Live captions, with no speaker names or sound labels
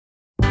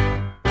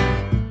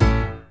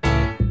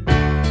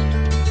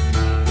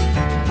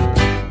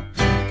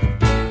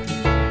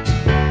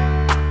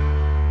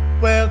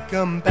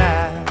welcome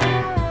back.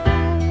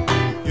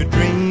 Your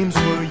dreams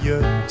were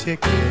your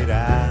ticket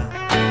out.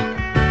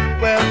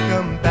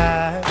 Welcome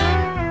back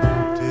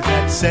to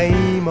that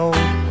same old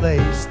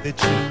place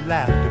that you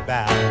laughed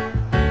about.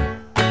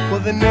 Well,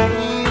 the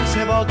names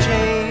have all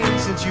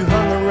changed since you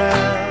hung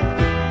around,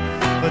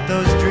 but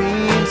those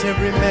dreams have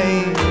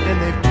remained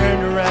and they've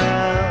turned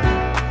around.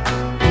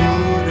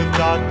 Who'd have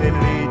thought they'd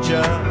lead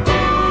ya?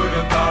 Who'd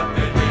have thought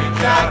they'd lead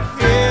ya?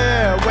 Back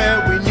here where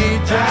we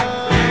need ya.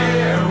 Back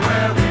here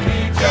where we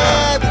need ya.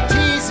 Yeah, we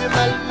tease him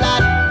a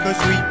lot, 'cause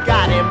we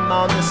got him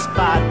on the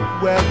spot.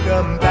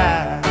 Welcome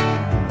back.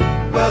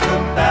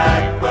 Welcome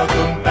back,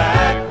 welcome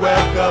back,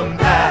 welcome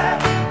back.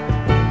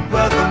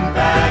 Welcome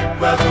back,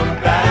 welcome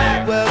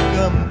back,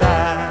 welcome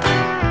back.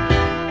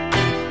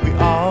 We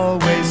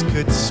always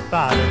could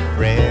spot a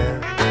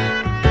friend.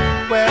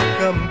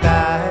 Welcome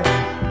back.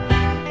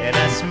 And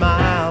I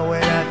smile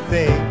when I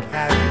think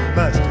how you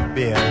must have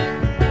been.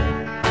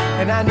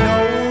 And I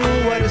know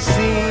what a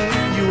scene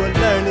you were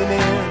learning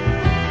in.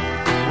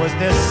 Was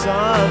there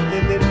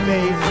something that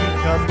made you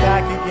come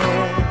back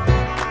again?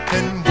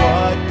 And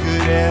what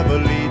could ever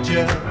lead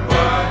you?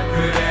 What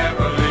could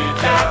ever lead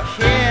ya? Back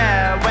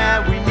here where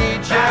we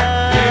need you.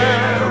 Back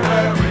here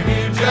where we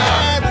need ya.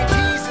 Yeah, we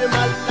tease him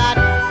a lot,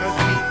 'cause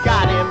we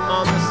got him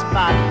on the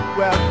spot.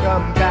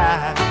 Welcome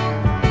back.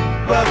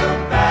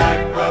 Welcome back,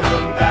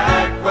 welcome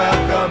back,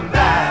 welcome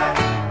back.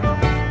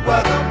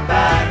 Welcome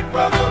back,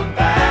 welcome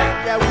back.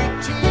 Yeah, we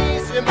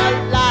tease him a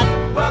lot.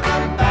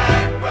 Welcome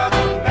back,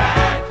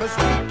 'Cause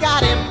we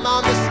got him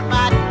on the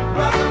spot.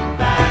 welcome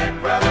back,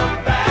 welcome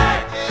back.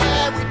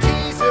 Yeah, we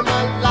tease him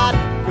a lot,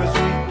 'cause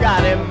we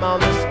got him on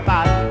the